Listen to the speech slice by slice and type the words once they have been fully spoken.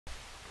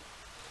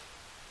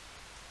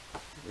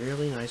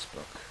Really nice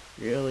book.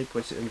 Really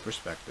puts it in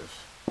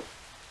perspective.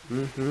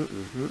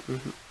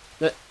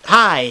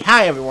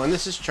 Hi everyone,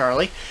 this is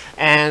Charlie,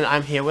 and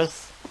I'm here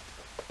with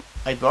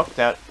a book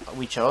that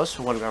we chose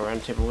for one of our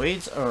Roundtable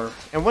Reads,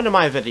 and one of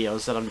my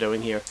videos that I'm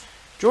doing here.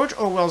 George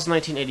Orwell's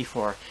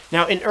 1984.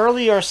 Now, in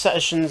earlier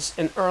sessions,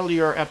 in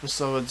earlier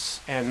episodes,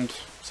 and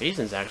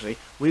seasons actually,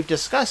 we've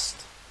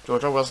discussed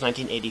George Orwell's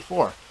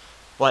 1984.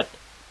 But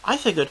I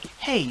figured,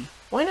 hey,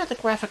 why not the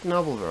graphic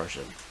novel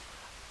version?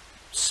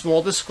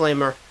 Small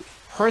disclaimer,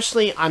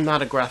 personally, I'm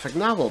not a graphic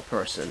novel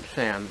person,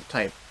 fan,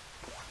 type,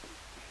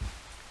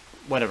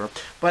 whatever.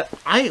 But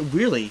I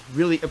really,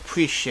 really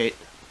appreciate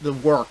the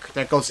work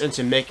that goes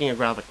into making a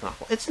graphic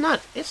novel. It's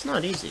not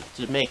easy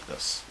to make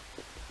this.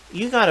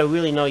 You gotta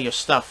really know your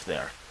stuff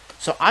there.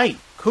 So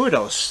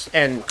kudos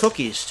and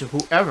cookies to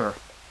whoever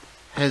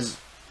has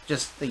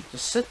they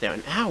just sit there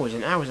and hours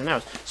and hours and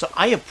hours. So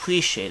I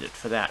appreciate it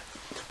for that.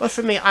 But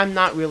for me,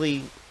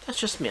 that's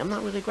just me. I'm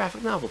not really a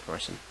graphic novel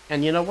person.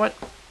 And you know what?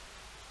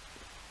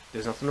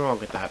 There's nothing wrong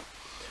with that.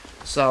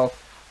 So,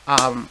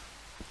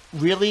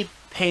 really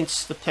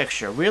paints the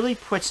picture. Really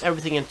puts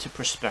everything into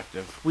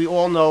perspective. We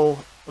all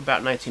know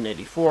about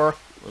 1984.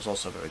 It was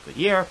also a very good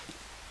year.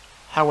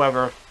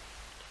 However,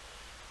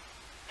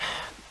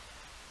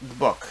 the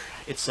book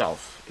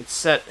itself, it's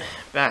set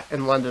back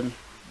in London.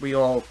 We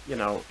all, you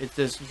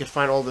can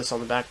find all this on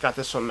the back. Got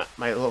this from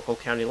my local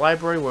county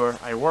library where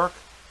I work.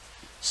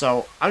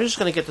 So I'm just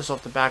going to get this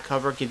off the back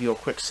cover, give you a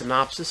quick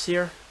synopsis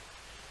here.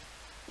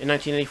 In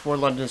 1984,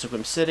 London is a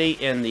grim city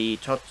in the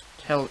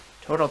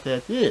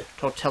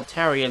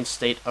totalitarian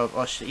state of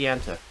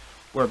Oceania,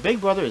 where Big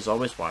Brother is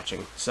always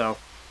watching.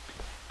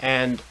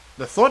 And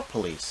the thought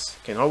police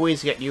can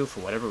always get you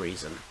for whatever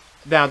reason.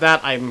 Now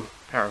that I'm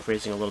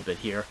paraphrasing a little bit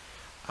here.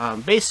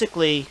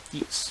 Basically,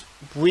 the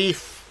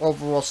brief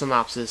overall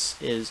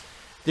synopsis is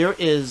there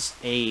is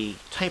a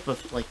type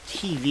of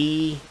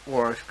TV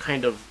or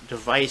kind of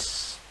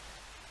device.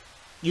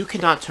 You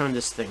cannot turn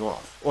this thing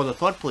off, or the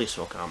thought police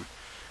will come.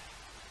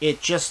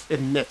 It just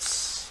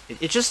emits.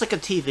 It's just like a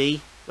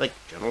TV, like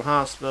General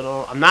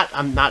Hospital. I'm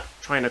not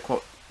trying to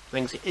quote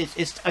things.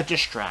 It's a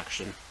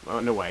distraction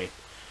in a way,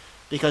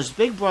 because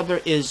Big Brother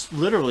is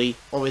literally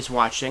always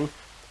watching.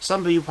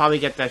 Some of you probably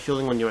get that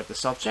feeling when you're at the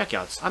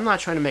self-checkouts. I'm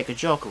not trying to make a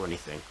joke or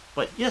anything,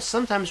 but yes,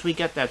 sometimes we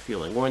get that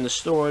feeling. Or in the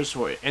stores,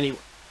 or any.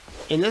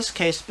 In this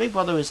case, Big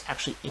Brother is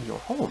actually in your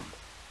home,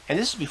 and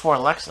this is before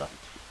Alexa.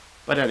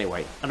 But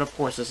anyway, and of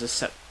course this is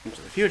set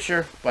into the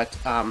future. But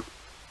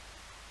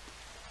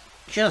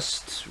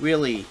just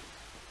really,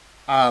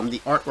 the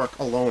artwork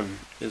alone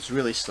is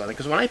really stunning.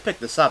 Because when I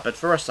picked this up, at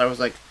first I was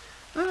like,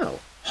 "Oh,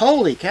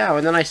 holy cow!"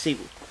 And then I see,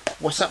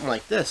 well, something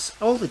like this.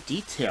 All the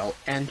detail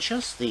and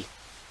just the.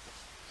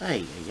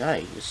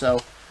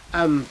 So,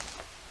 and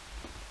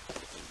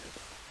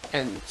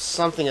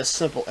something as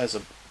simple as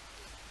a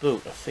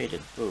boot, a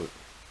faded boot,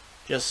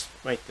 just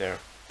right there.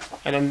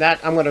 And on that,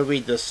 I'm going to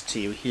read this to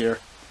you here.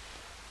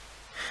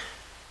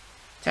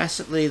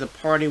 Tacitly, the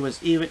party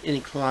was even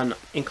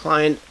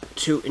inclined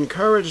to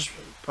encourage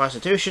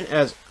prostitution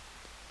as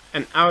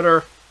an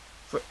outer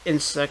for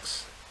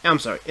instincts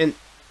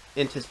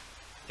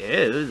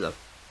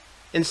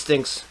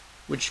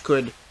which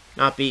could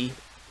not be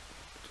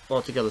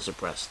altogether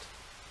suppressed.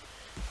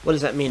 What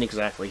does that mean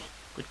exactly?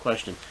 Good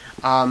question.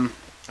 I'm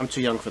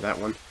too young for that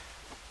one.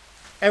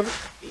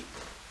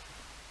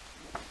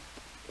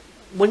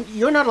 When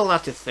you're not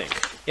allowed to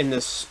think in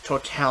this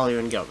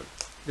totalitarian government,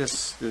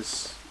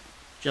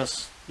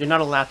 you're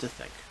not allowed to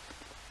think.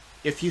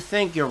 If you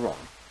think, you're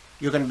wrong.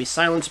 You're going to be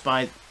silenced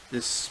by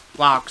this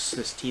box,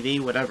 this TV,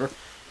 whatever.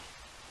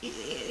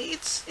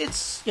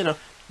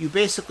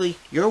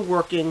 You're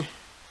working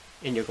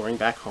and you're going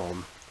back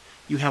home.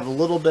 You have a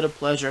little bit of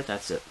pleasure,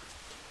 that's it.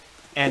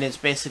 And it's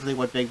basically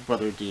what Big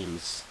Brother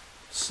deems.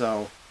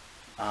 So,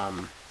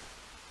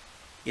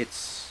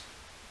 it's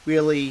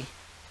really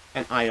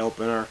an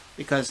eye-opener,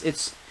 because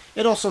it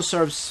also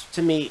serves,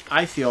 to me,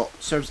 I feel,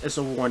 serves as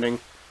a warning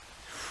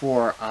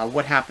for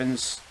what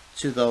happens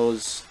to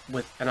those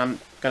with, and I'm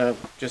going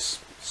to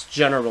just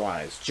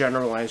generalize.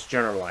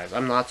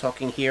 I'm not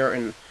talking here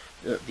in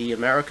the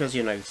Americas, the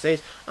United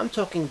States. I'm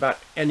talking about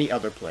any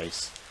other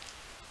place.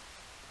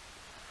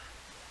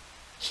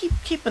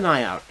 Keep an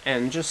eye out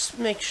and just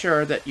make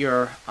sure that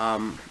you're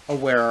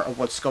aware of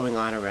what's going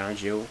on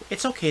around you.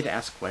 It's okay to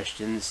ask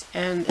questions,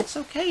 and it's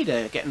okay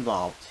to get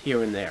involved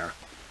here and there.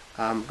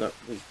 I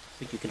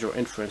think you can draw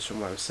inference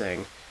from what I'm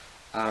saying,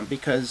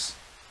 because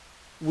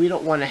we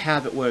don't want to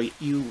have it where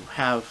you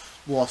have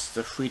lost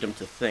the freedom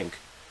to think.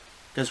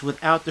 Because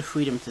without the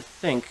freedom to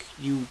think,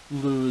 you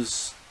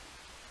lose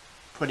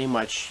pretty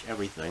much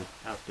everything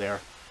out there.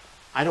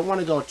 I don't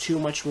want to go too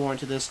much more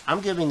into this.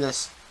 I'm giving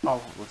this. Oh,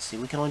 let's see,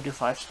 we can only do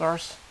 5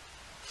 stars?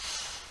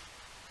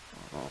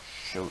 Oh,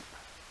 shoot.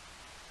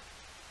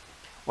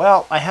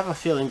 Well, I have a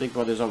feeling Big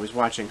Brother's always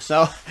watching,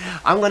 so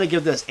I'm going to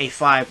give this a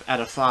 5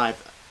 out of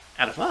 5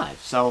 out of 5.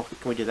 So,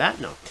 can we do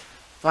that? No.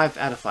 5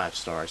 out of 5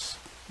 stars.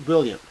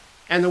 Brilliant.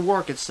 And the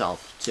work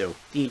itself, too.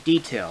 The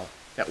detail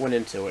that went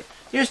into it.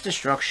 There's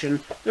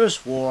destruction,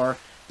 there's war,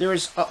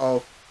 there's,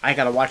 uh-oh, I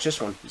gotta watch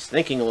this one. He's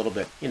thinking a little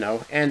bit, you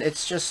know, and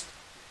it's just,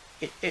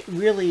 it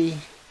really,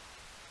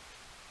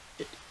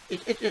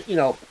 you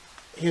know,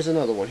 here's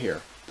another one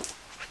here.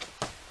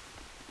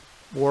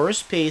 War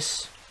is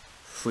peace,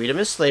 freedom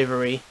is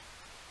slavery,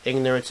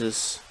 ignorance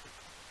is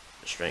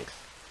strength.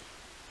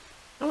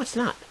 No, it's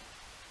not.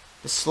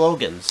 The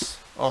slogans,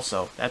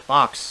 also, that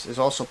box is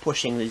also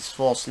pushing these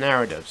false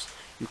narratives.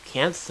 You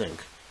can't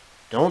think.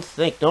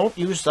 Don't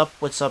use up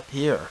what's up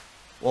here.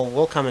 Well,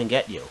 we'll come and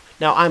get you.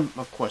 Now, I'm,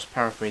 of course,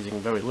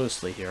 paraphrasing very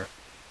loosely here.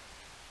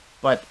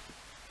 But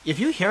if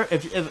you hear,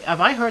 if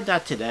I heard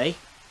that today,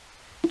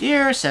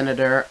 dear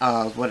Senator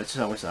of what it's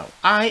so-and-so,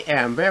 I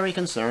am very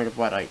concerned of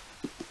what I...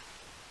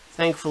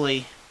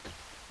 Thankfully,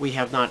 we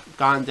have not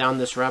gone down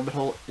this rabbit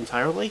hole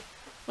entirely.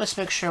 Let's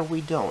make sure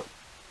we don't.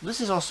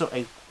 This is also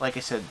a, like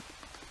I said,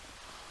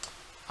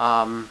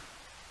 a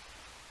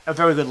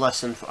very good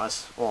lesson for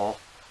us all.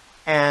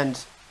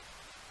 And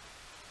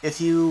if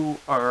you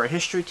are a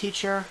history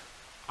teacher,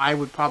 I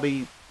would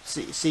probably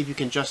see if you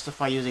can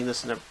justify using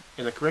this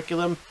in a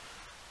curriculum.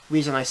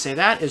 Reason I say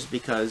that is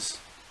because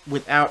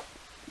without,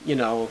 you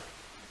know,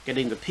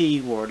 getting the P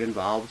word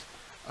involved,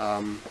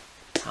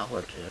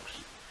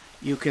 politics,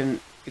 you can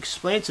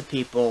explain to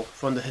people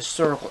from the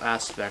historical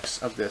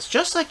aspects of this,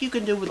 just like you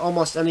can do with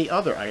almost any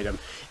other item.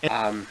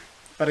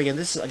 But again,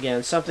 this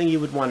is something you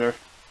would want to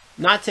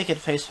not take at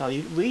face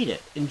value. Read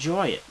it,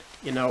 enjoy it.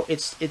 You know,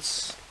 this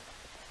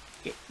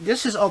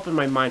has opened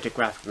my mind to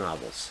graphic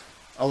novels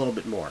a little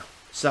bit more.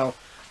 So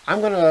I'm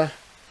gonna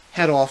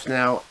head off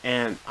now,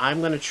 and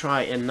I'm gonna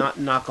try and not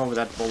knock over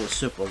that bowl of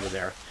soup over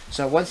there.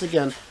 So once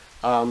again,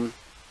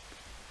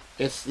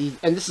 this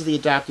is the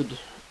adapted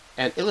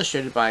and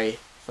illustrated by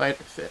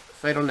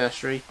Fido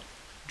Nesti,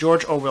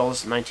 George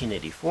Orwell's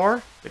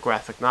 1984, the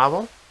graphic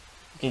novel.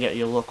 You can get it at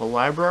your local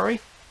library.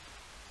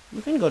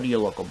 You can go to your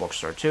local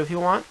bookstore too if you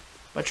want,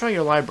 but try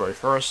your library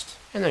first,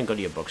 and then go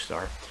to your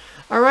bookstore.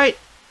 Alright,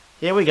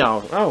 here we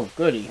go. Oh,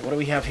 goody. What do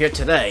we have here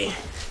today?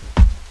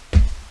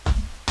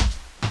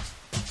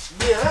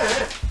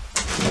 Yeah.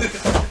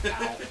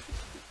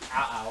 Ow.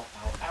 Ow, ow.